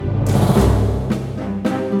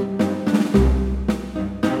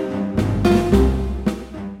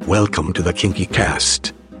Welcome to the Kinky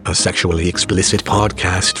Cast, a sexually explicit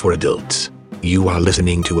podcast for adults. You are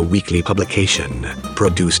listening to a weekly publication,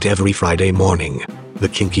 produced every Friday morning. The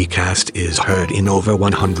Kinky Cast is heard in over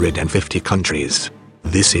 150 countries.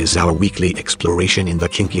 This is our weekly exploration in the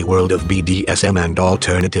kinky world of BDSM and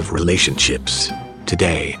alternative relationships.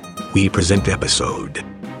 Today, we present episode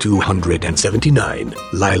 279,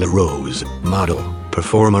 Lila Rose, model,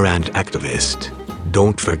 performer and activist.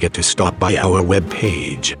 Don't forget to stop by our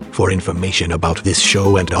webpage for information about this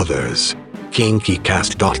show and others.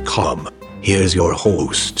 KinkyCast.com. Here's your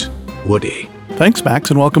host, Woody. Thanks, Max,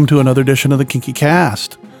 and welcome to another edition of the Kinky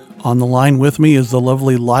Cast. On the line with me is the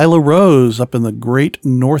lovely Lila Rose up in the great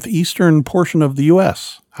northeastern portion of the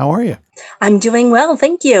U.S. How are you? I'm doing well,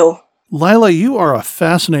 thank you. Lila, you are a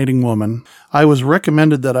fascinating woman. I was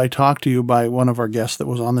recommended that I talk to you by one of our guests that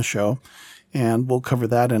was on the show, and we'll cover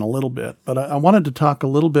that in a little bit. But I wanted to talk a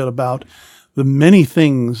little bit about the many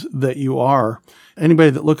things that you are. Anybody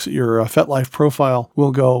that looks at your FetLife profile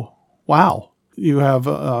will go, wow, you're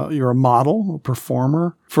a model, a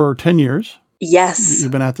performer for 10 years. Yes.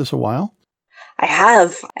 You've been at this a while? I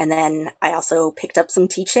have. And then I also picked up some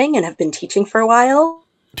teaching and have been teaching for a while.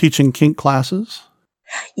 Teaching kink classes?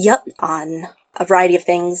 Yep, on a variety of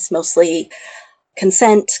things, mostly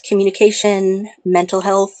consent, communication, mental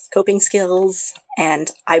health, coping skills,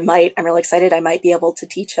 and I'm really excited, I might be able to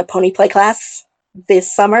teach a pony play class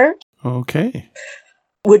this summer. Okay.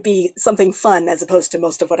 Would be something fun as opposed to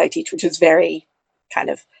most of what I teach, which is very kind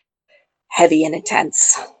of heavy and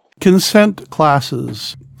intense. Consent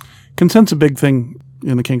classes. Consent's a big thing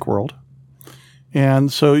in the kink world.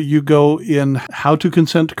 And so you go in how to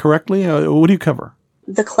consent correctly? What do you cover?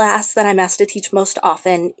 The class that I'm asked to teach most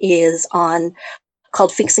often is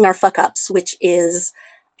called Fixing Our Fuck-Ups, which is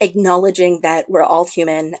acknowledging that we're all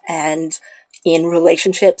human, and in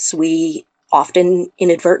relationships, we often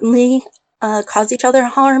inadvertently cause each other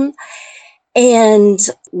harm. And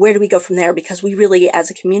where do we go from there? Because we really, as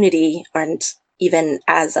a community, and even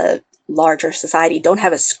as a larger society, don't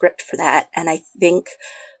have a script for that. And I think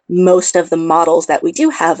most of the models that we do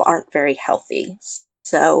have aren't very healthy.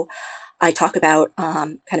 So I talk about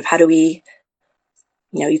kind of how do we,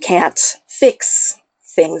 you can't fix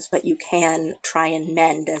things, but you can try and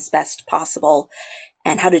mend as best possible,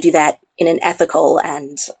 and how to do that in an ethical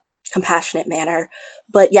and compassionate manner.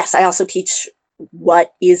 But yes, I also teach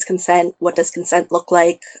what is consent, what does consent look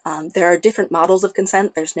like. There are different models of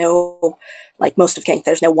consent. There's no, like most of kink,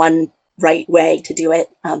 there's no one right way to do it.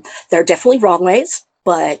 There are definitely wrong ways,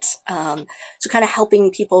 but so kind of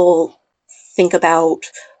helping people think about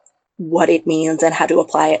what it means and how to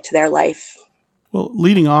apply it to their life. Well,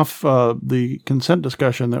 leading off the consent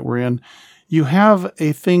discussion that we're in, you have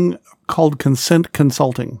a thing called consent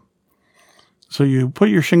consulting. So you put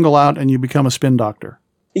your shingle out and you become a spin doctor.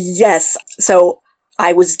 Yes. So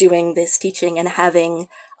I was doing this teaching and having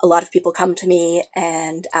a lot of people come to me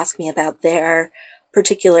and ask me about their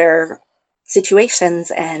particular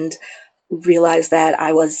situations, and realize that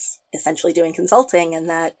I was essentially doing consulting and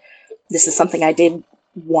that this is something I did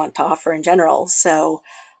want to offer in general. So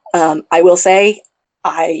I will say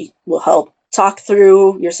I will help talk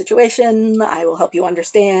through your situation. I will help you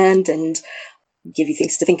understand and give you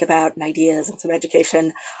things to think about and ideas and some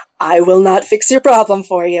education. I will not fix your problem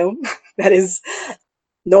for you. That is,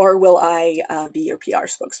 nor will I be your PR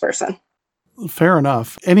spokesperson. Fair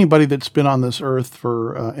enough. Anybody that's been on this earth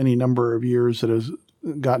for any number of years that has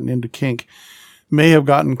gotten into kink may have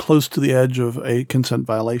gotten close to the edge of a consent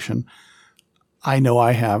violation. I know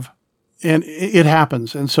I have. And it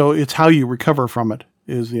happens. And so it's how you recover from it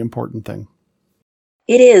is the important thing.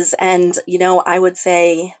 It is. And, I would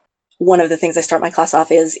say one of the things I start my class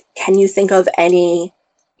off is, can you think of any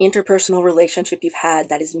interpersonal relationship you've had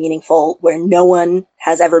that is meaningful where no one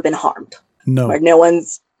has ever been harmed? No. Where no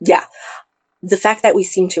one's, yeah. The fact that we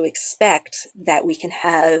seem to expect that we can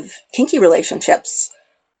have kinky relationships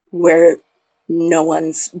where no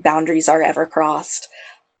one's boundaries are ever crossed,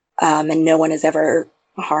 and no one is ever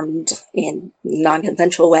harmed in a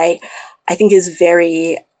non-consensual way, I think is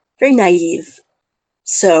very, very naive.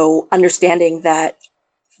 So understanding that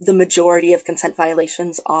the majority of consent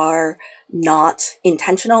violations are not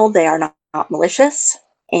intentional, they are not malicious,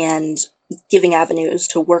 and giving avenues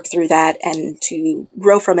to work through that and to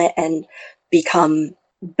grow from it and become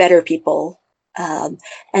better people.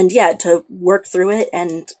 To work through it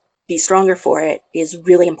and be stronger for it is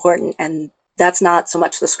really important. And that's not so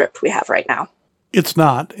much the script we have right now. It's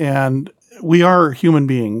not. And we are human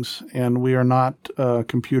beings, and we are not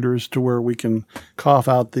computers to where we can cough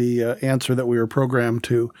out the answer that we were programmed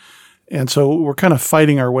to. And so we're kind of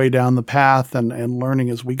fighting our way down the path and learning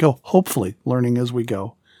as we go, hopefully learning as we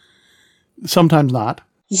go. sometimes not.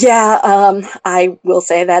 Yeah, I will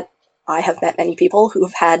say that I have met many people who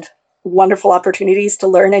have had wonderful opportunities to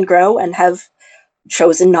learn and grow and have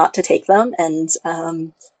chosen not to take them. And,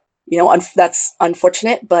 that's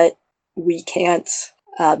unfortunate, but we can't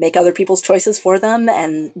make other people's choices for them.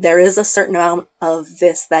 And there is a certain amount of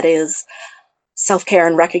this that is self-care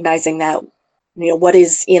and recognizing that, what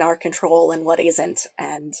is in our control and what isn't,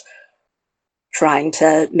 and trying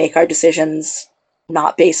to make our decisions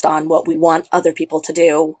not based on what we want other people to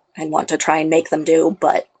do and want to try and make them do,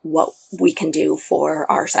 but what we can do for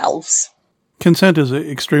ourselves. Consent is an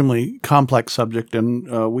extremely complex subject,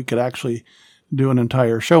 and we could actually do an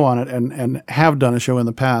entire show on it and have done a show in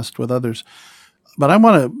the past with others. But I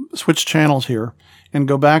want to switch channels here and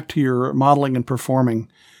go back to your modeling and performing.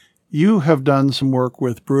 You have done some work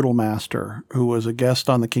with Brutal Master, who was a guest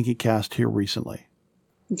on the Kinky Cast here recently.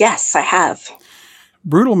 Yes, I have.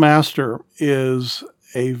 Brutal Master is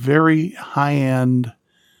a very high-end,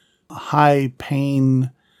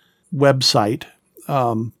 high-pain website.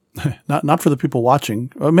 Not for the people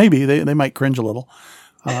watching. Maybe they might cringe a little.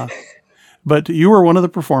 But you were one of the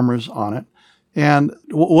performers on it. And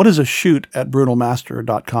what is a shoot at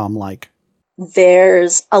brutalmaster.com like?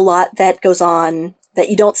 There's a lot that goes on that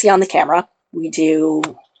you don't see on the camera. We do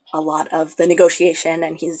a lot of the negotiation,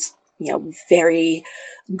 and he's, very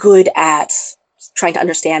good at trying to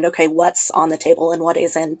understand, okay, what's on the table and what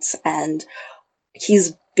isn't. And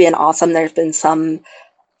he's been awesome. There's been some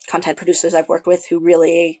content producers I've worked with who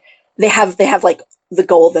really, they have like the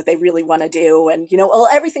goal that they really want to do. And,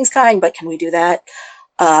 everything's kind, but can we do that?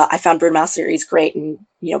 I found Brutal Master is great. And,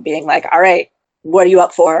 being like, all right, what are you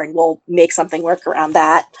up for? And we'll make something work around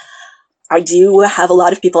that. I do have a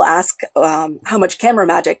lot of people ask how much camera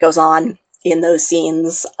magic goes on in those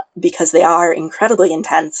scenes, because they are incredibly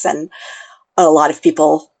intense. And a lot of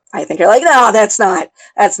people, I think, are like, no,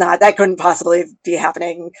 that couldn't possibly be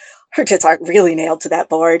happening. Her tits aren't really nailed to that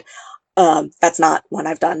board. That's not one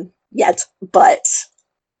I've done yet, but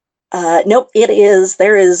nope,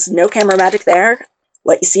 there is no camera magic there.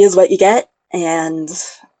 What you see is what you get. And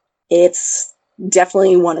it's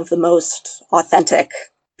definitely one of the most authentic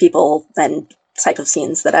people and type of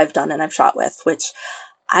scenes that I've done and I've shot with, which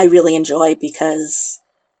I really enjoy, because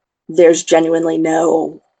there's genuinely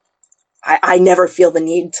I never feel the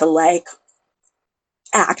need to like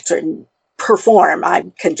act or perform. I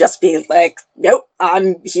can just be like, nope,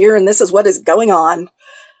 I'm here and this is what is going on.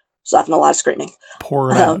 So often a lot of screaming.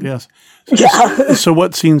 Pour it out, yes. Yeah. So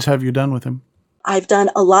what scenes have you done with him? I've done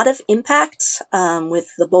a lot of impact with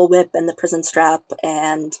the bullwhip and the prison strap.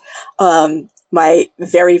 And my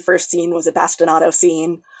very first scene was a bastinado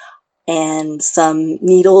scene, and some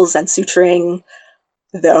needles and suturing,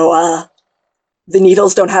 though the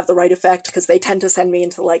needles don't have the right effect because they tend to send me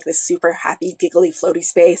into like this super happy, giggly, floaty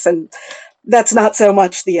space. And that's not so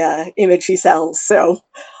much the image he sells. So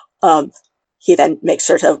he then makes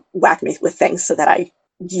sure to whack me with things so that I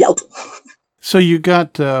yelp. So you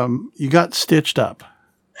got stitched up.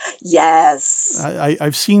 Yes.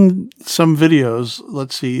 I've seen some videos.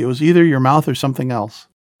 Let's see. It was either your mouth or something else.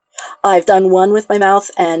 I've done one with my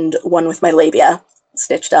mouth and one with my labia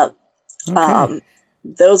stitched up. Okay.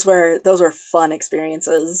 Those were fun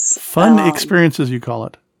experiences. Fun experiences, you call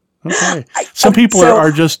it. Okay. Some people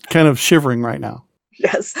are just kind of shivering right now.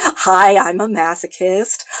 Yes. Hi, I'm a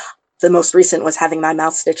masochist. The most recent was having my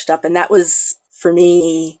mouth stitched up, and that was, for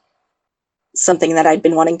me, something that I'd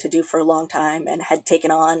been wanting to do for a long time and had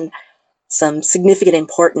taken on some significant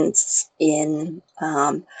importance in.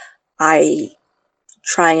 I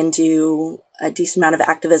try and do a decent amount of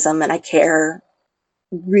activism, and I care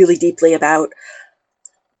really deeply about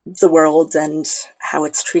the world and how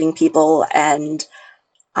it's treating people. And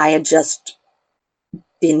I had just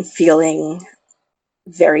been feeling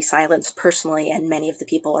very silenced personally, and many of the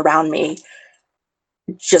people around me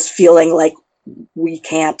just feeling like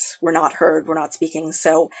we're not heard, we're not speaking.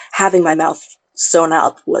 So having my mouth sewn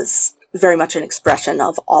up was very much an expression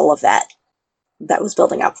of all of that was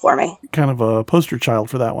building up for me. Kind of a poster child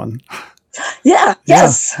for that one. Yeah.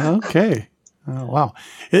 Yes. Okay. Oh, wow.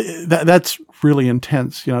 That's really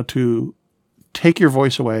intense, to take your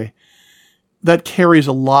voice away. That carries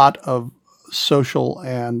a lot of social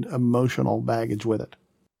and emotional baggage with it.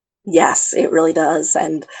 Yes, it really does.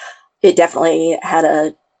 And it definitely had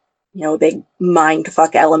a big mind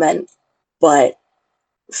fuck element, but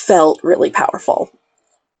felt really powerful.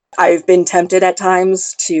 I've been tempted at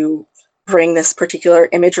times to bring this particular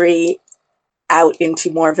imagery out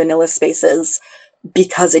into more vanilla spaces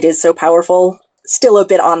because it is so powerful. Still a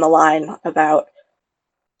bit on the line about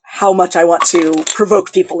how much I want to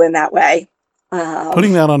provoke people in that way.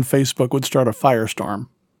 Putting that on Facebook would start a firestorm.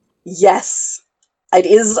 Yes, it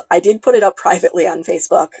is. I did put it up privately on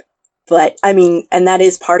Facebook, but I mean, and that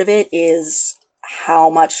is part of it, is how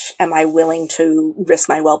much am I willing to risk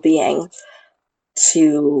my well-being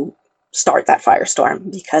to start that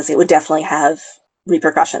firestorm, because it would definitely have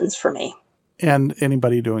repercussions for me. And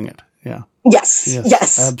anybody doing it. Yeah.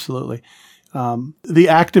 Yes. Absolutely. The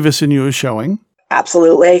activist in you is showing.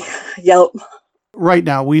 Absolutely. Yep. Right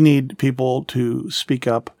now, we need people to speak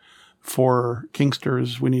up for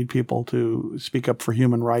Kinksters. We need people to speak up for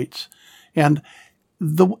human rights. And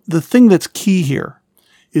the thing that's key here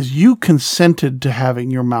is you consented to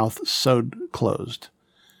having your mouth sewed closed.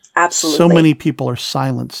 Absolutely. So many people are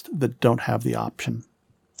silenced that don't have the option.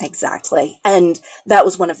 Exactly. And that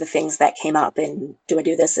was one of the things that came up in Do I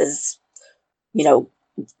Do This, is,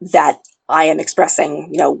 that I am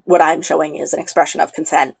expressing, what I'm showing is an expression of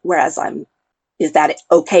consent, whereas is that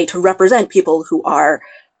okay to represent people who are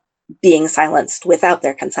being silenced without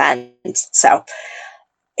their consent? So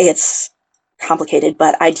it's complicated,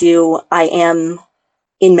 but I am,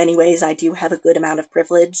 in many ways, I do have a good amount of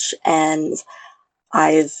privilege, and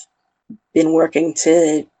I've been working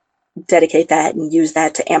to dedicate that and use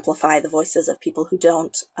that to amplify the voices of people who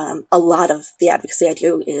don't. A lot of the advocacy I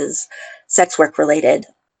do is sex work related.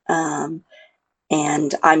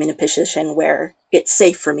 And I'm in a position where it's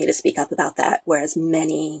safe for me to speak up about that, whereas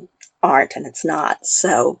many aren't, and it's not.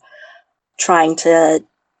 So trying to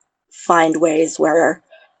find ways where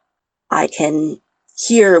I can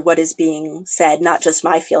hear what is being said, not just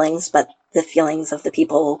my feelings, but the feelings of the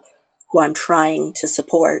people who I'm trying to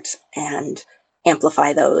support, and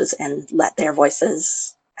amplify those and let their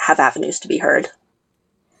voices have avenues to be heard.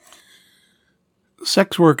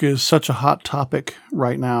 Sex work is such a hot topic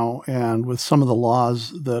right now, and with some of the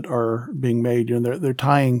laws that are being made, they're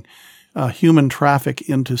tying human traffic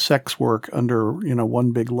into sex work under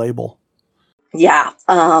one big label. Yeah,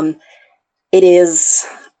 it is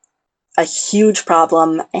a huge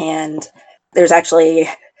problem, and there's actually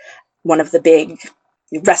one of the big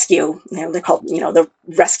rescue, they're called, the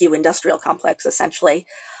Rescue Industrial Complex, essentially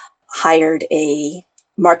hired a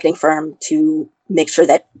marketing firm to make sure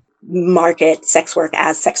that market sex work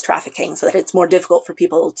as sex trafficking, so that it's more difficult for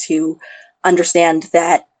people to understand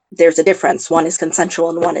that there's a difference. One is consensual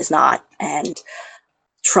and one is not. And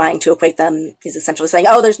trying to equate them is essentially saying,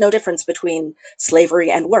 oh, there's no difference between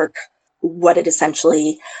slavery and work. What it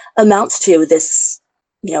essentially amounts to, this,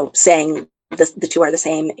 saying the two are the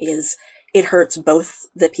same, is it hurts both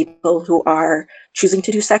the people who are choosing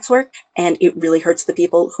to do sex work, and it really hurts the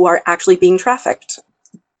people who are actually being trafficked.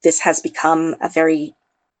 This has become a very,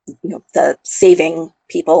 the saving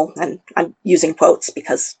people, and I'm using quotes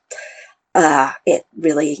because it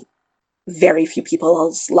really, very few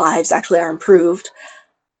people's lives actually are improved,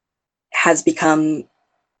 has become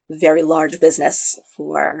very large business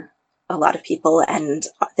for a lot of people, and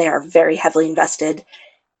they are very heavily invested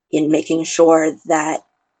in making sure that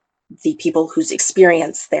the people whose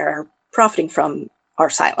experience they're profiting from are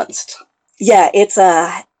silenced. Yeah, it's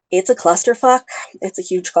a clusterfuck. It's a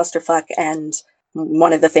huge clusterfuck. And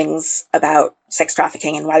one of the things about sex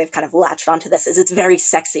trafficking and why they've kind of latched onto this is it's very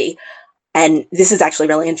sexy. And this is actually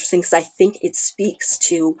really interesting because I think it speaks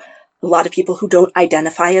to a lot of people who don't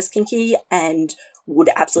identify as kinky and would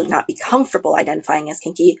absolutely not be comfortable identifying as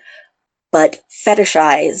kinky, but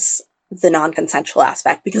fetishize the non-consensual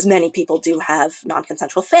aspect, because many people do have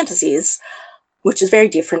non-consensual fantasies, which is very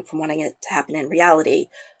different from wanting it to happen in reality.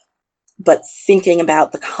 But thinking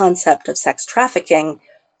about the concept of sex trafficking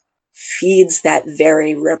feeds that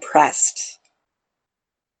very repressed,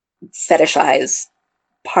 fetishized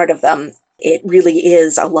part of them. It really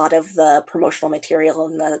is, a lot of the promotional material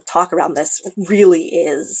and the talk around this really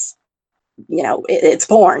is, it's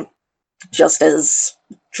porn, just as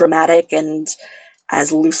dramatic and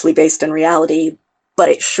as loosely based in reality, but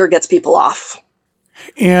it sure gets people off.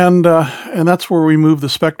 And that's where we move the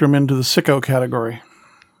spectrum into the sicko category.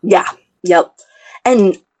 Yeah. Yep.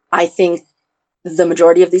 And I think the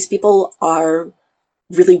majority of these people are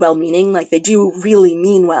really well-meaning. Like, they do really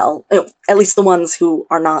mean well, at least the ones who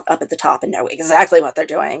are not up at the top and know exactly what they're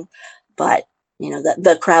doing. But,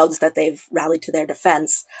 the crowds that they've rallied to their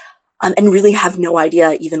defense, and really have no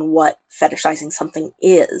idea even what fetishizing something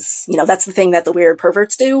is. That's the thing that the weird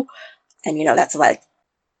perverts do. And, that's like,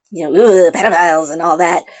 pedophiles and all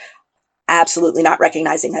that. Absolutely not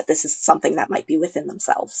recognizing that this is something that might be within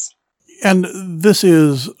themselves. And this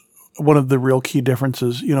is one of the real key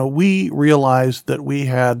differences. We realized that we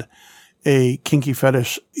had a kinky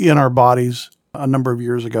fetish in our bodies a number of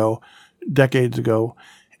years ago, decades ago,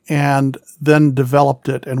 and then developed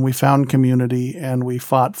it, and we found community, and we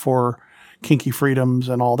fought for kinky freedoms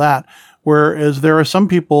and all that. Whereas there are some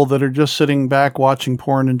people that are just sitting back watching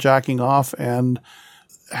porn and jacking off and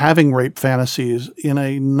having rape fantasies in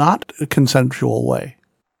a not consensual way.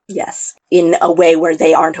 Yes, in a way where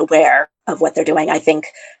they aren't aware of what they're doing. I think,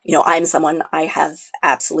 I'm someone, I have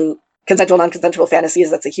absolute consensual, non-consensual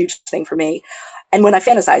fantasies. That's a huge thing for me. And when I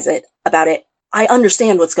fantasize about it, I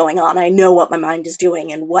understand what's going on. I know what my mind is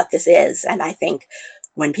doing and what this is. And I think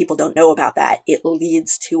when people don't know about that, it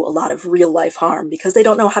leads to a lot of real life harm because they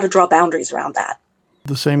don't know how to draw boundaries around that.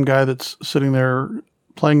 The same guy that's sitting there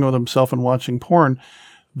playing with himself and watching porn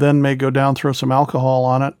then may go down, throw some alcohol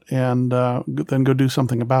on it, and then go do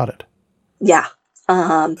something about it. Yeah.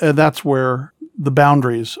 And that's where the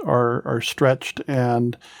boundaries are stretched.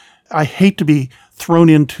 And I hate to be thrown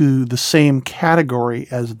into the same category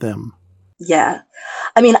as them. Yeah.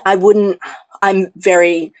 I mean, I'm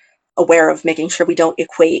very aware of making sure we don't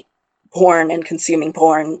equate porn and consuming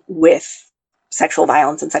porn with sexual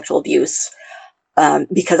violence and sexual abuse,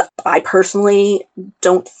 because I personally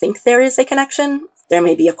don't think there is a connection. There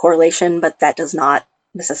may be a correlation, but that does not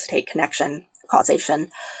necessitate causation.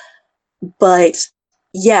 But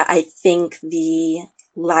yeah, I think the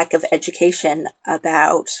lack of education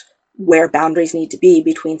about where boundaries need to be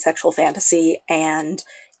between sexual fantasy and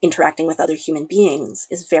interacting with other human beings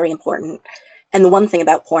is very important. And the one thing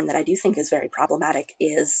about porn that I do think is very problematic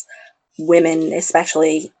is women,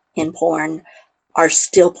 especially in porn, are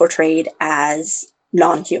still portrayed as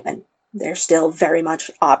non-human. They're still very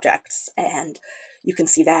much objects. And you can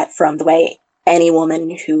see that from the way any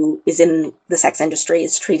woman who is in the sex industry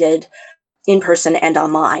is treated in person and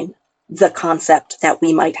online. The concept that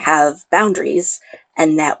we might have boundaries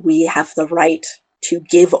and that we have the right to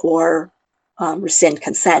give or rescind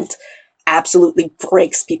consent absolutely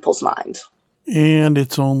breaks people's mind. And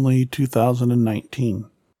it's only 2019.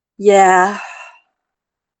 Yeah.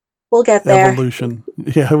 We'll get there. Evolution.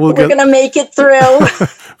 Yeah, we're going to make it through.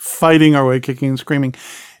 Fighting our way, kicking and screaming.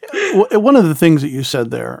 One of the things that you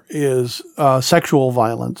said there is sexual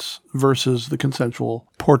violence versus the consensual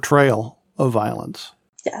portrayal of violence.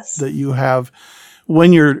 Yes. That you have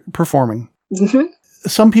when you're performing. Mm-hmm.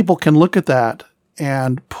 Some people can look at that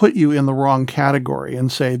and put you in the wrong category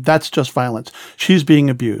and say, that's just violence. She's being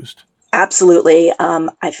abused. Absolutely.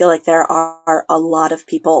 I feel like there are a lot of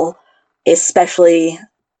people, especially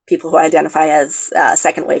people who identify as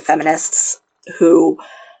second wave feminists, who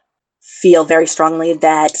feel very strongly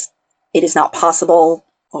that it is not possible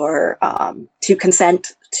or to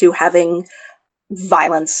consent to having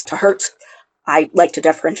violence to hurt. I like to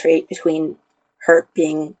differentiate between hurt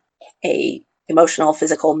being a emotional,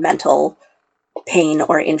 physical, mental pain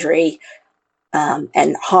or injury,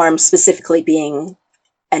 and harm specifically being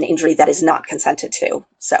an injury that is not consented to.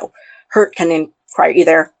 So hurt can require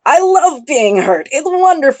either, I love being hurt, it's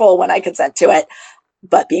wonderful when I consent to it,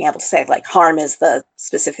 but being able to say like harm is the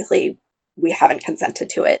specifically we haven't consented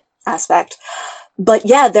to it aspect. But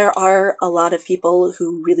yeah, there are a lot of people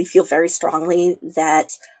who really feel very strongly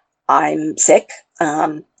that I'm sick,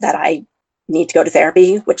 that I need to go to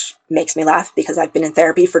therapy, which makes me laugh because I've been in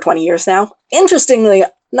therapy for 20 years now. Interestingly,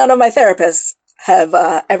 none of my therapists have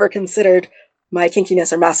ever considered my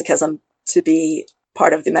kinkiness or masochism to be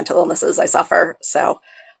part of the mental illnesses I suffer. So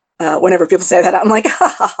whenever people say that, I'm like,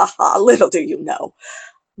 ha ha ha ha, little do you know.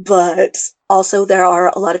 But also there are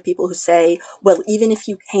a lot of people who say, well, even if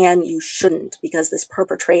you can, you shouldn't, because this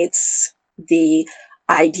perpetrates the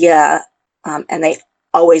idea, and they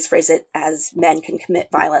always phrase it as men can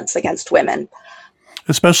commit violence against women.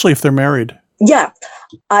 Especially if they're married. Yeah,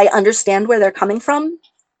 I understand where they're coming from,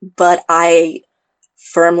 but I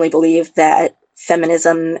firmly believe that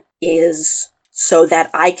feminism is so that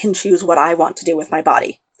I can choose what I want to do with my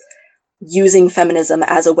body. Using feminism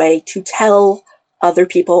as a way to tell other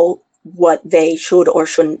people what they should or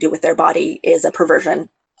shouldn't do with their body is a perversion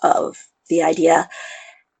of the idea.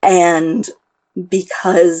 And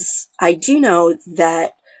because I do know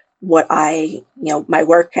that what my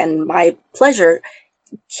work and my pleasure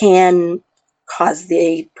can cause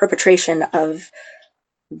the perpetration of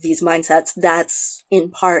these mindsets, that's in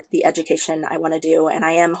part the education I want to do. And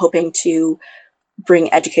I am hoping to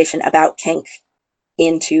bring education about kink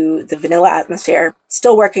into the vanilla atmosphere.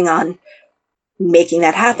 Still working on making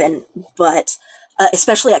that happen, but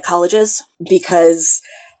especially at colleges, because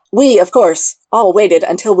we, of course, all waited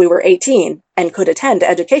until we were 18 and could attend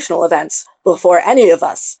educational events before any of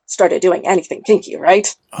us started doing anything kinky,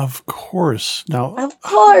 right? Of course. Now, of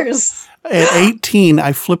course. At 18,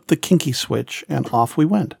 I flipped the kinky switch and off we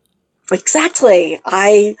went. Exactly.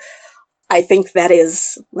 I think that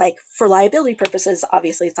is, like, for liability purposes,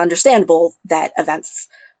 obviously it's understandable that events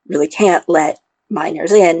really can't let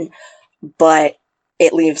minors in, but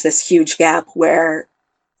it leaves this huge gap where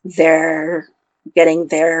they're getting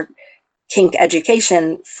their kink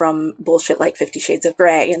education from bullshit like 50 Shades of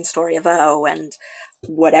Grey and Story of O and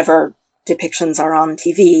whatever depictions are on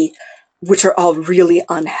TV, which are all really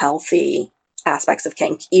unhealthy aspects of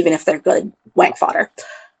kink, even if they're good wank fodder.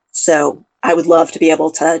 So I would love to be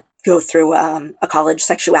able to go through a college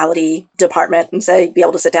sexuality department and be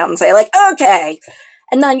able to sit down and say, like, okay.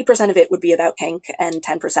 And 90% of it would be about kink, and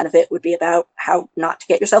 10% of it would be about how not to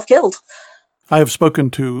get yourself killed. I have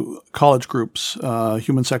spoken to college groups,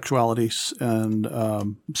 human sexuality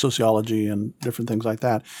and sociology and different things like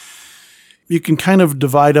that. You can kind of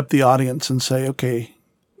divide up the audience and say, okay,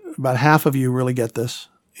 about half of you really get this,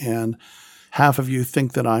 and half of you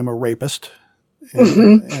think that I'm a rapist.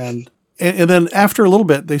 And then after a little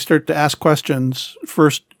bit, they start to ask questions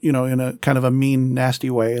first, in a kind of a mean, nasty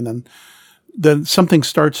way. And then something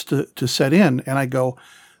starts to set in. And I go,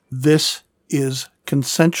 this is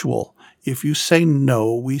consensual. If you say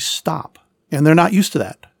no, we stop. And they're not used to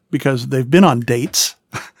that because they've been on dates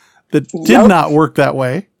that did not work that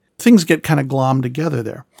way. Things get kind of glommed together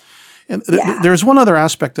there. And there's one other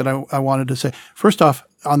aspect that I wanted to say. First off,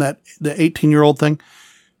 on the 18-year-old thing,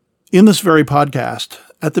 in this very podcast,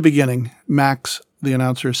 at the beginning, Max, the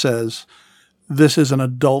announcer, says, this is an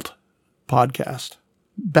adult podcast.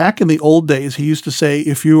 Back in the old days, he used to say,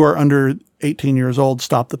 if you are under 18 years old,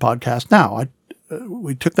 stop the podcast now.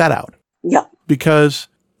 We took that out. Yeah. Because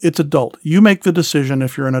it's adult. You make the decision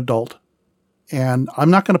if you're an adult. And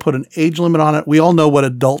I'm not going to put an age limit on it. We all know what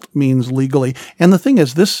adult means legally. And the thing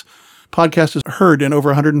is, this podcast is heard in over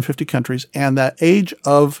 150 countries, and that age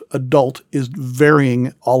of adult is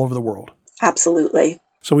varying all over the world. Absolutely.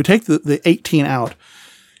 So we take the 18 out.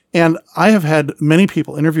 And I have had many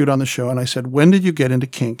people interviewed on the show, and I said, when did you get into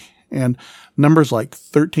kink? And numbers like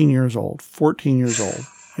 13 years old, 14 years old,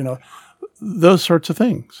 those sorts of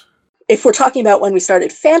things. If we're talking about when we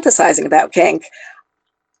started fantasizing about kink,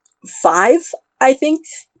 5, I think,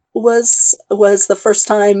 was the first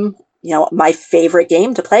time, my favorite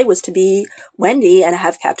game to play was to be Wendy and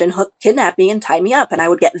have Captain Hook kidnap me and tie me up. And I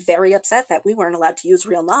would get very upset that we weren't allowed to use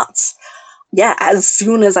real knots. Yeah, as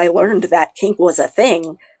soon as I learned that kink was a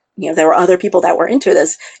thing, there were other people that were into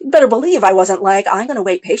this. You better believe I wasn't like, I'm going to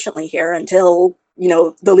wait patiently here until,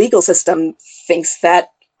 the legal system thinks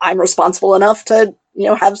that I'm responsible enough to,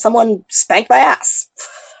 have someone spank my ass.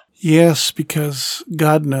 Yes, because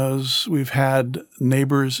God knows we've had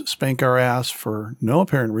neighbors spank our ass for no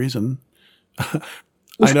apparent reason.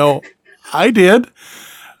 I know I did.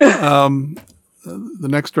 The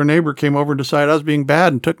next door neighbor came over and decided I was being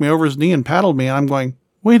bad and took me over his knee and paddled me. And I'm going,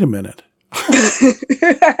 wait a minute.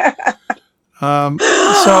 I'm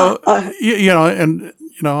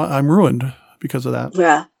ruined because of that.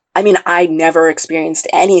 Yeah. I mean, I never experienced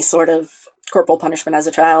any sort of corporal punishment as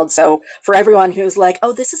a child. So for everyone who's like,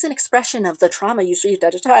 oh, this is an expression of the trauma you received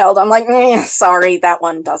as a child, I'm like, sorry, that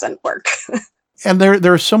one doesn't work. And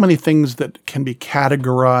there are so many things that can be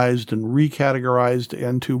categorized and recategorized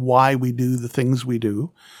into why we do the things we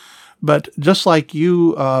do. But just like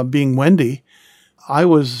you being Wendy, I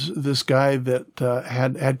was this guy that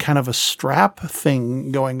had kind of a strap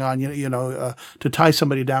thing going on, to tie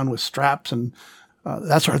somebody down with straps and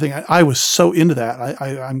that sort of thing. I was so into that.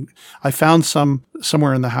 I found some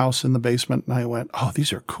somewhere in the house in the basement, and I went, "Oh,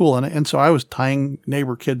 these are cool." And so I was tying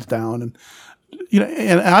neighbor kids down, and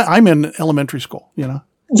I'm in elementary school,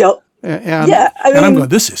 Yep. And I'm going,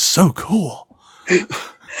 "This is so cool."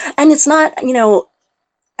 And it's not,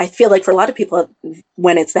 I feel like for a lot of people,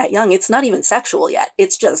 when it's that young, it's not even sexual yet.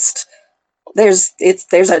 It's just there's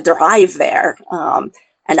a drive there, and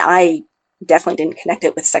I definitely didn't connect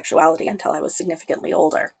it with sexuality until I was significantly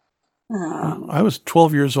older. I was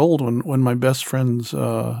 12 years old when my best friend's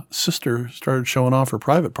sister started showing off her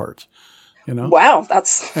private parts. Wow,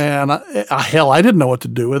 and I didn't know what to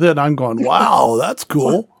do with it. I'm going, wow, that's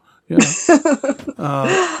cool.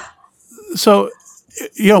 So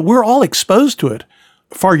we're all exposed to it,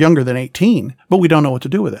 far younger than 18, but we don't know what to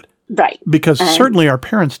do with it. Right. Because certainly our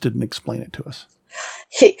parents didn't explain it to us.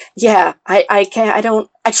 Yeah, I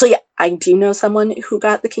do know someone who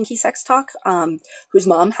got the kinky sex talk, whose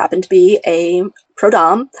mom happened to be a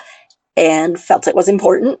pro-dom and felt it was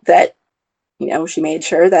important that, she made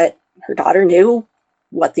sure that her daughter knew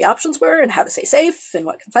what the options were and how to stay safe and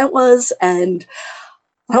what consent was. And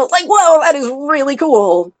I was like, whoa, that is really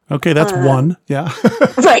cool. Okay, that's one. Yeah.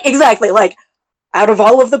 Right, exactly. Like, out of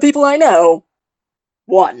all of the people I know,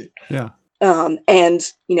 one. Yeah.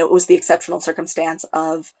 And, it was the exceptional circumstance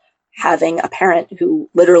of having a parent who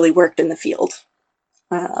literally worked in the field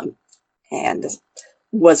and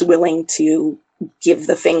was willing to give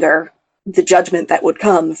the finger the judgment that would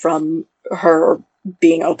come from her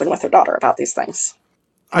being open with her daughter about these things.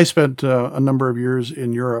 I spent a number of years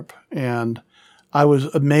in Europe, and I was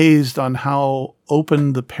amazed on how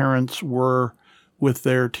open the parents were with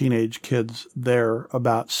their teenage kids there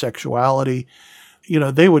about sexuality. You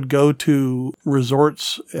know, they would go to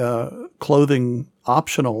resorts, clothing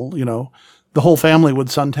optional, you know, the whole family would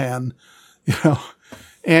suntan, you know,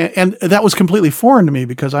 and that was completely foreign to me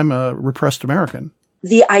because I'm a repressed American.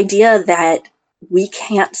 The idea that we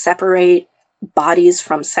can't separate bodies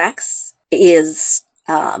from sex is,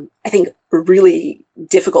 I think, really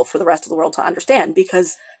difficult for the rest of the world to understand,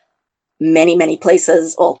 because many, many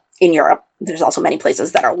places, well, in Europe, there's also many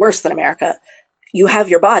places that are worse than America. You have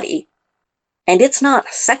your body, and it's not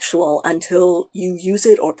sexual until you use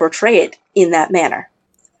it or portray it in that manner.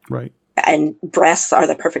 Right. And breasts are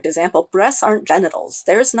the perfect example. Breasts aren't genitals.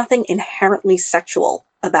 There's nothing inherently sexual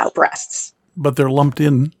about breasts. But they're lumped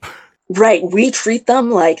in. Right. We treat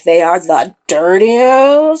them like they are the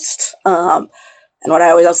dirtiest. And what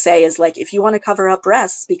I always say is, like, if you want to cover up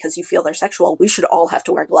breasts because you feel they're sexual, we should all have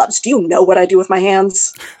to wear gloves. Do you know what I do with my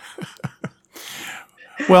hands?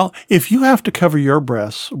 Well, if you have to cover your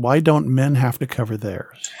breasts, why don't men have to cover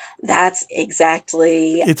theirs? That's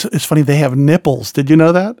exactly. It's funny. They have nipples. Did you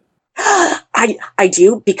know that? I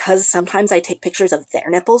do, because sometimes I take pictures of their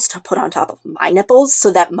nipples to put on top of my nipples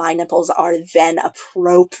so that my nipples are then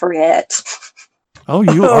appropriate. Oh,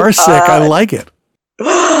 you are sick. I like it.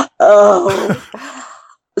 Oh.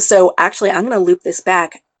 So actually, I'm going to loop this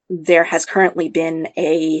back. There has currently been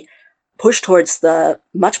a push towards the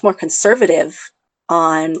much more conservative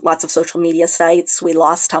on lots of social media sites. We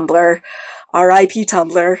lost Tumblr, RIP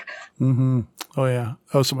Tumblr. Mm-hmm. Oh, yeah.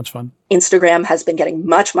 Oh, so much fun. Instagram has been getting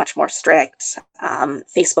much, much more strict.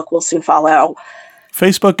 Facebook will soon follow.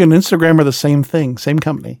 Facebook and Instagram are the same thing, same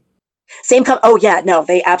company. Oh, yeah, no,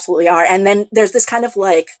 they absolutely are. And then there's this kind of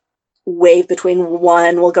like wave between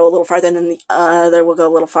one will go a little farther and then the other will go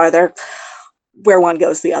a little farther. Where one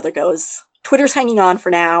goes, the other goes. Twitter's hanging on for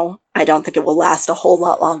now. I don't think it will last a whole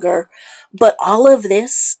lot longer. But all of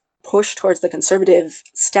this push towards the conservative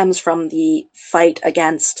stems from the fight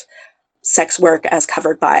against sex work as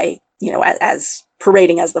covered by, you know, as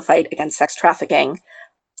parading as the fight against sex trafficking.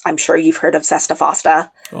 I'm sure you've heard of SESTA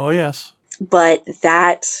FOSTA. Oh, yes. But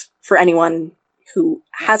that, for anyone who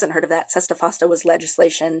hasn't heard of that, SESTA FOSTA was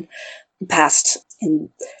legislation passed in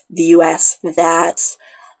the US that,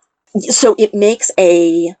 so it makes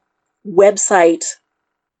a website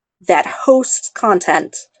that hosts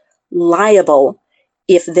content liable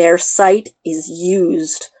if their site is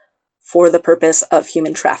used for the purpose of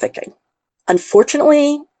human trafficking.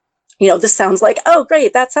 Unfortunately, you know, this sounds like, oh,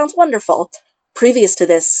 great, that sounds wonderful. Previous to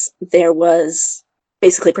this, there was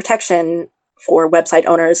basically protection for website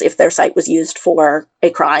owners if their site was used for a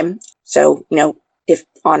crime. So, you know, if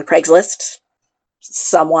on Craigslist,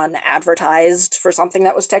 someone advertised for something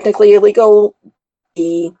that was technically illegal,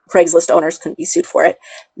 the Craigslist owners couldn't be sued for it.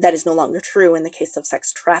 That is no longer true in the case of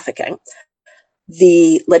sex trafficking.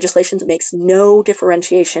 The legislation makes no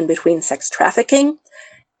differentiation between sex trafficking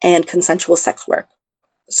and consensual sex work.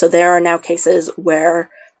 So there are now cases where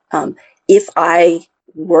if I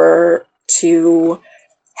were to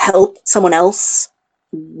help someone else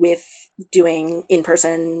with doing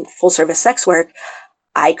in-person full-service sex work,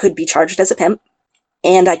 I could be charged as a pimp,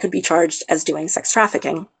 and I could be charged as doing sex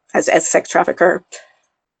trafficking, as sex trafficker.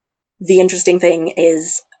 The interesting thing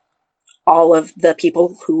is all of the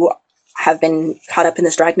people who have been caught up in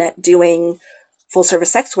this dragnet doing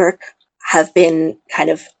full-service sex work have been kind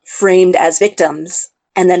of framed as victims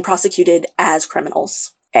and then prosecuted as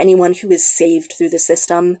criminals. Anyone who is saved through the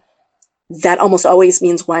system, that almost always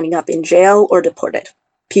means winding up in jail or deported.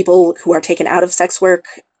 People who are taken out of sex work,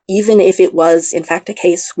 even if it was in fact a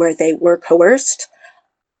case where they were coerced,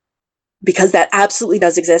 because that absolutely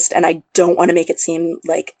does exist, and I don't want to make it seem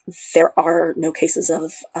like there are no cases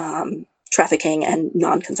of trafficking and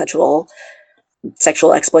non-consensual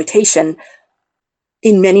sexual exploitation.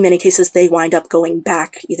 In many, many cases, they wind up going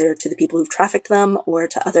back either to the people who've trafficked them or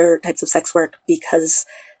to other types of sex work because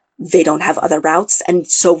they don't have other routes. And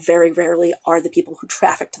so very rarely are the people who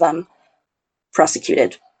trafficked them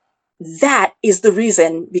prosecuted. That is the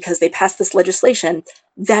reason, because they passed this legislation,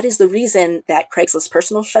 that is the reason that Craigslist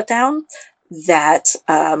Personal shut down, that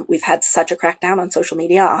we've had such a crackdown on social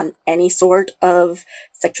media on any sort of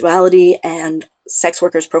sexuality, and sex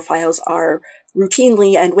workers' profiles are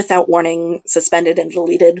routinely and without warning suspended and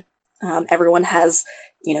deleted. Everyone has,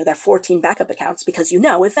 you know, their 14 backup accounts because, you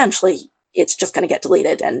know, eventually it's just going to get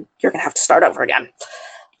deleted and you're going to have to start over again.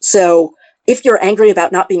 So if you're angry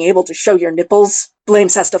about not being able to show your nipples, blame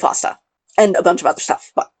SESTA FOSTA and a bunch of other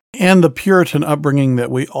stuff. But And the Puritan upbringing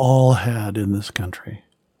that we all had in this country.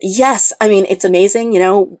 Yes. I mean, it's amazing.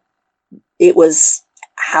 It was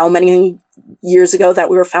how many years ago that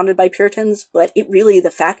we were founded by Puritans, but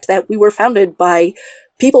the fact that we were founded by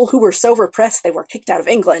people who were so repressed they were kicked out of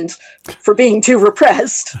England for being too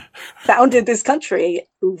repressed, founded this country,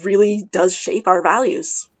 really does shape our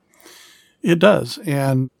values. It does.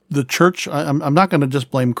 And the church, I'm not going to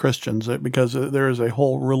just blame Christians because there is a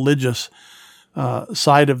whole religious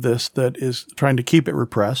side of this that is trying to keep it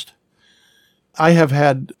repressed. I have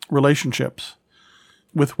had relationships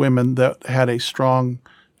with women that had a strong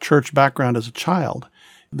church background as a child.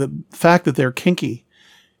 The fact that they're kinky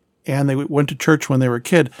and they went to church when they were a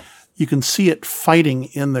kid, you can see it fighting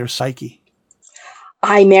in their psyche.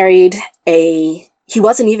 I married he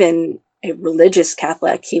wasn't even a religious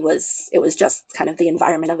Catholic. It was just kind of the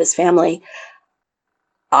environment of his family.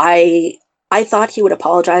 I thought he would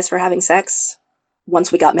apologize for having sex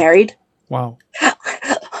once we got married. Wow.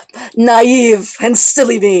 Naive and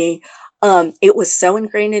silly me. It was so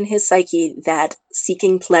ingrained in his psyche that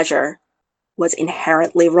seeking pleasure was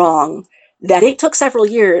inherently wrong that it took several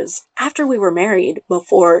years after we were married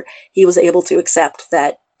before he was able to accept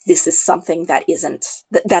that this is something that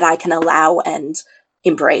that I can allow and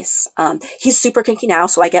embrace. He's super kinky now,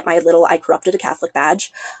 so I get my little "I corrupted a Catholic"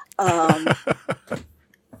 badge.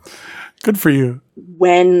 Good for you.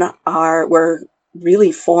 When we're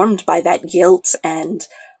really formed by that guilt and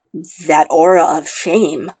that aura of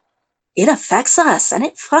shame, it affects us and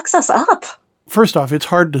it fucks us up. First off, it's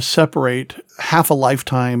hard to separate half a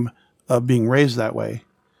lifetime of being raised that way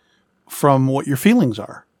from what your feelings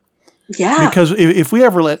are. Yeah. Because if we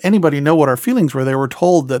ever let anybody know what our feelings were, they were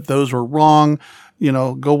told that those were wrong,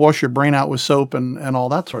 go wash your brain out with soap and all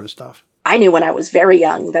that sort of stuff. I knew when I was very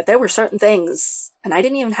young that there were certain things, and I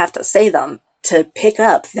didn't even have to say them, to pick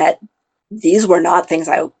up that these were not things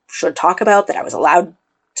I should talk about, that I was allowed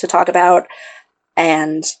to talk about.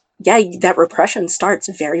 And yeah, that repression starts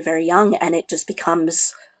very, very young, and it just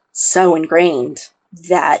becomes so ingrained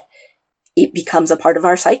that it becomes a part of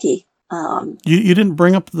our psyche. You didn't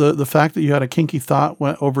bring up the fact that you had a kinky thought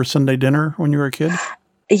over Sunday dinner when you were a kid?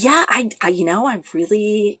 Yeah, I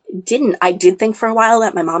really didn't. I did think for a while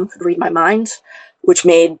that my mom could read my mind, which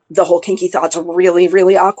made the whole kinky thoughts really,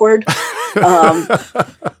 really awkward.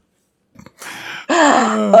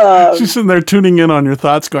 She's sitting there tuning in on your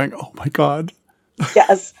thoughts going, oh my God.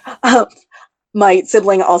 Yes. My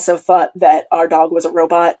sibling also thought that our dog was a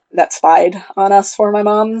robot that spied on us for my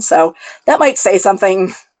mom. So that might say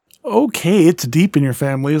something. Okay, it's deep in your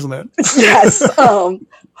family, isn't it? Yes.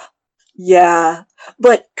 Yeah.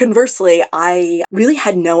 But conversely, I really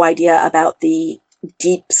had no idea about the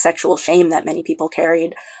deep sexual shame that many people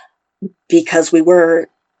carried because we were,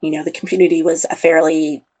 the community was a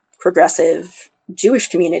fairly progressive Jewish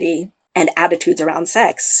community and attitudes around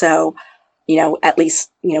sex. So, at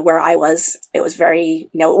least, where I was, it was very,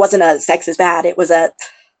 it wasn't a sex is bad. It was a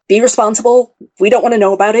be responsible. We don't want to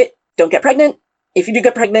know about it. Don't get pregnant. If you do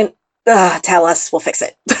get pregnant, tell us, we'll fix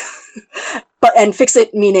it. And fix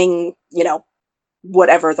it meaning,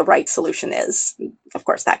 whatever the right solution is. Of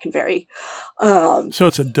course, that can vary. So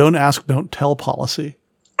it's a don't ask, don't tell policy.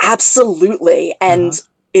 Absolutely. And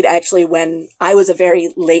it actually, when I was a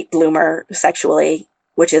very late bloomer sexually,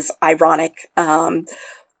 which is ironic,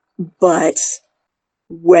 but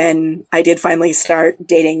when I did finally start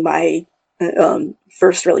dating my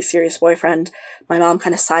first really serious boyfriend, my mom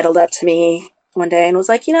kind of sidled up to me one day and was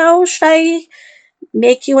like, should I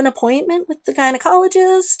make you an appointment with the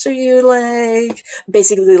gynecologist? Are you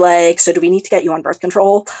basically so do we need to get you on birth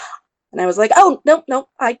control? And I was like, oh, no,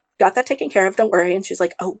 I got that taken care of. Don't worry. And she's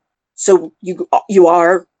like, oh, so you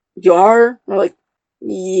are? And we're like,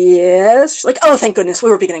 yes. She's like, oh, thank goodness. We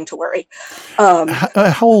were beginning to worry.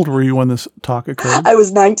 How old were you when this talk occurred? I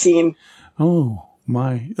was 19. Oh,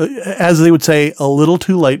 my. As they would say, a little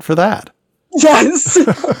too late for that. Yes.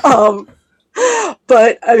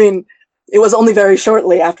 But, I mean, it was only very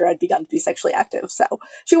shortly after I'd begun to be sexually active. So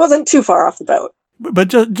she wasn't too far off the boat. But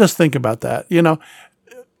just think about that.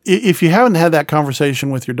 If you haven't had that conversation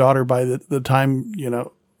with your daughter by the time,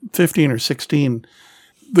 15 or 16,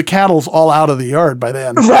 the cattle's all out of the yard by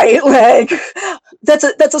then. Right. That's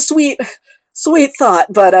a sweet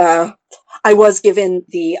thought. But I was given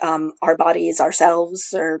the Our Bodies,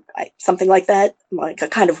 Ourselves or something like that, like a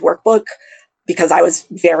kind of workbook, because I was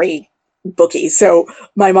very booky. So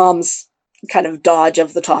my mom's kind of dodge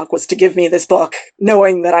of the talk was to give me this book,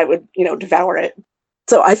 knowing that I would, devour it.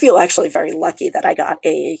 So I feel actually very lucky that I got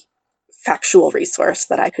a factual resource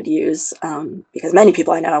that I could use, because many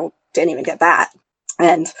people I know didn't even get that.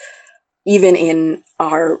 And even in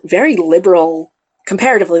our very liberal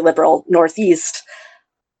comparatively liberal Northeast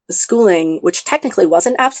schooling, which technically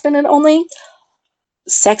wasn't abstinent only,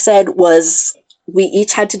 sex ed was, we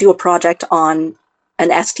each had to do a project on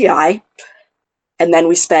an STI, and then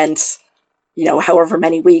we spent, however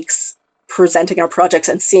many weeks presenting our projects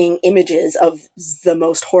and seeing images of the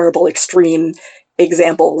most horrible extreme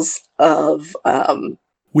examples of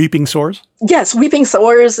weeping sores. Yes, weeping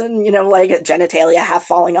sores and like genitalia half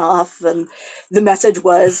falling off, and the message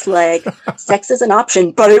was like, sex is an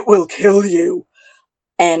option, but it will kill you.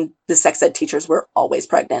 And the sex ed teachers were always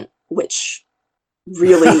pregnant, which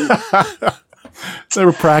really they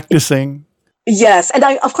were practicing. Yes, and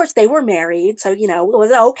of course they were married, so it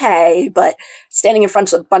was okay. But standing in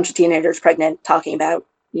front of a bunch of teenagers pregnant, talking about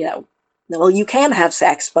well, you can have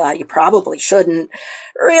sex, but you probably shouldn't,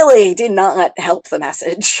 really did not help the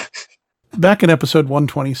message. Back in episode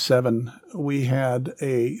 127, we had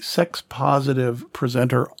a sex-positive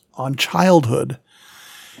presenter on childhood,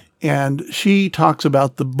 and she talks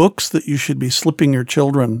about the books that you should be slipping your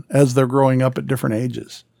children as they're growing up at different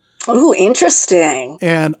ages. Oh, interesting.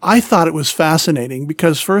 And I thought it was fascinating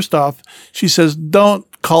because, first off, she says, don't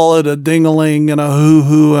call it a ding-a-ling and a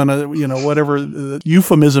hoo-hoo and a, whatever the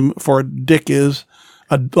euphemism for a dick is,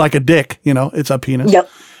 like a dick, it's a penis. Yep.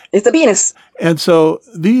 It's a penis. And so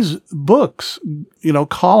these books,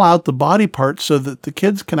 call out the body parts so that the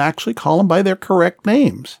kids can actually call them by their correct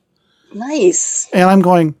names. Nice. And I'm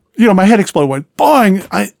going, my head exploded, went,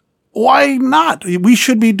 boing, why not? We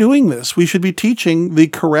should be doing this. We should be teaching the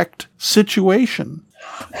correct situation.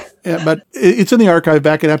 But it's in the archive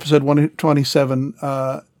back in episode 127.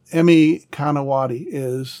 Emmy Kanawati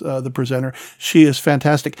is the presenter. She is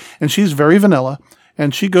fantastic. And she's very vanilla.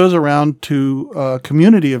 And she goes around to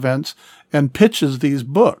community events and pitches these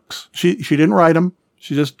books. She didn't write them.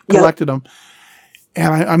 She just collected them.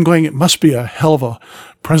 And I'm going, it must be a hell of a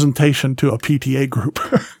presentation to a PTA group.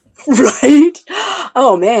 Right?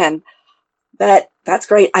 Oh, man. That's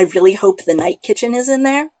great. I really hope the Night Kitchen is in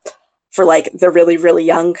there for like the really, really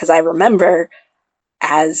young, because I remember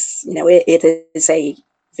as, it is a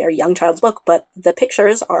very young child's book, but the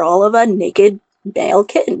pictures are all of a naked male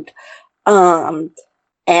kid.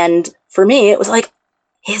 And for me, it was like,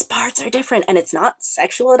 his parts are different and it's not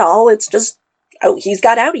sexual at all. It's just, he's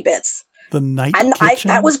got outie bits. The Night Kitchen?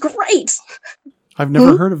 That was great. I've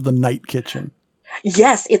never heard of the Night Kitchen.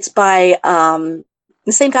 Yes, it's by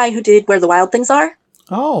the same guy who did Where the Wild Things Are.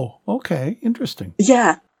 Oh, okay. Interesting.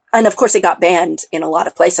 Yeah. And of course it got banned in a lot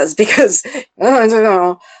of places because, I don't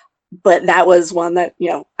know. But that was one that,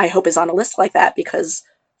 I hope is on a list like that, because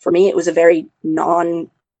for me, it was a very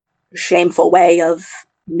non-shameful way of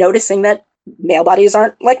noticing that male bodies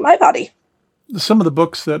aren't like my body. Some of the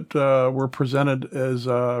books that were presented as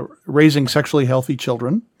Raising Sexually Healthy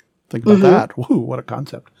Children. Think about that. Woo, what a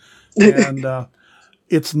concept. And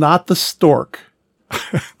It's Not the Stork.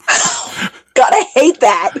 God, I hate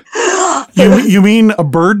that. You mean a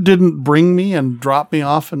bird didn't bring me and drop me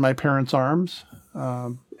off in my parents' arms?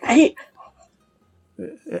 Right.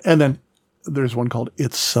 And then there's one called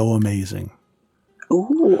It's So Amazing.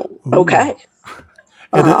 Ooh. Okay.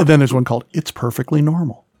 And then there's one called It's Perfectly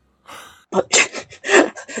Normal.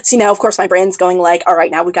 See, now, of course, my brain's going like, all right,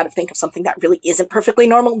 now we've got to think of something that really isn't perfectly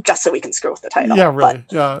normal just so we can screw with the title. Yeah, really.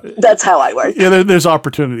 Yeah. That's how I work. Yeah, there's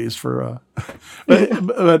opportunities for...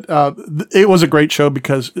 but it was a great show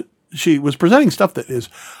because she was presenting stuff that is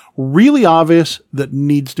really obvious that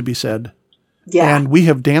needs to be said. Yeah. And we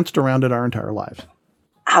have danced around it our entire lives.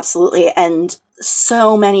 Absolutely. And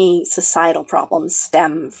so many societal problems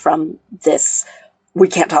stem from this. We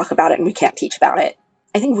can't talk about it and we can't teach about it.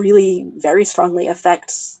 I think really very strongly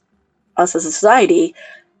affects us as a society.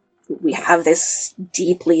 We have this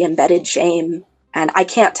deeply embedded shame. And I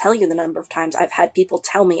can't tell you the number of times I've had people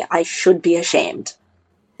tell me I should be ashamed,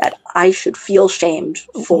 that I should feel shamed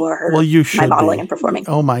for my modeling and performing.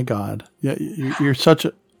 Oh, my God. You're such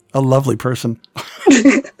a lovely person.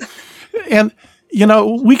 And,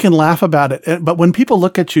 we can laugh about it. But when people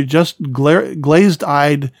look at you, just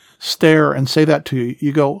glazed-eyed stare and say that to you,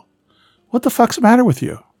 you go, what the fuck's the matter with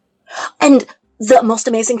you? And the most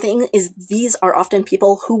amazing thing is these are often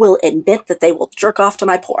people who will admit that they will jerk off to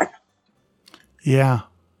my porn. Yeah.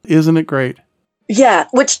 Isn't it great? Yeah.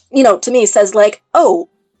 Which, to me says like, oh,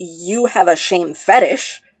 you have a shame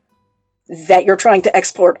fetish that you're trying to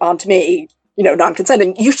export onto me,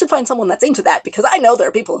 non-consenting. You should find someone that's into that, because I know there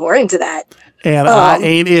are people who are into that. And I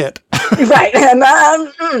ain't it. Right. And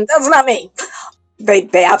that's not me. They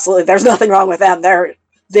absolutely, there's nothing wrong with them. They're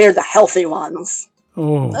the healthy ones.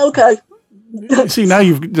 Oh. Okay. See, now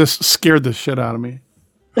you've just scared the shit out of me.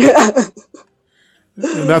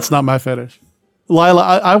 That's not my fetish.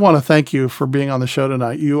 Lila, I want to thank you for being on the show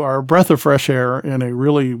tonight. You are a breath of fresh air in a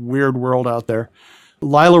really weird world out there.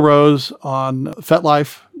 Lila Rose on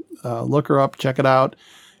FetLife. Look her up, check it out.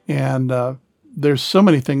 And there's so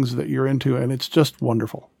many things that you're into, and it's just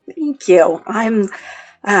wonderful. Thank you. I'm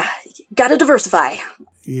gotta diversify.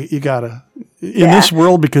 You gotta. In this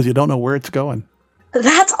world, because you don't know where it's going.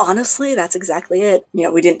 That's exactly it.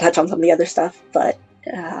 We didn't touch on some of the other stuff, but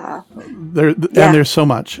and there's so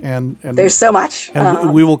much. And there's so much.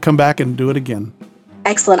 And we will come back and do it again.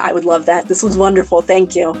 Excellent. I would love that. This was wonderful.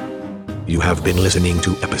 Thank you. You have been listening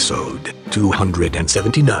to episode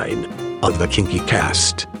 279 of the Kinky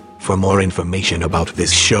Cast. For more information about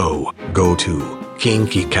this show, go to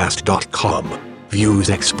kinkycast.com. Views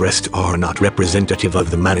expressed are not representative of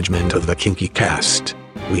the management of the Kinky Cast.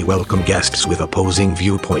 We welcome guests with opposing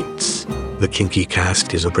viewpoints. The Kinky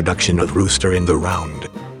Cast is a production of Rooster in the Round.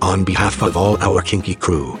 On behalf of all our Kinky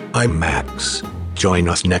crew, I'm Max. Join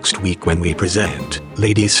us next week when we present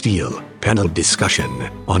Lady Steel, panel discussion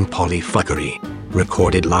on polyfuckery.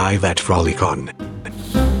 Recorded live at Frolicon.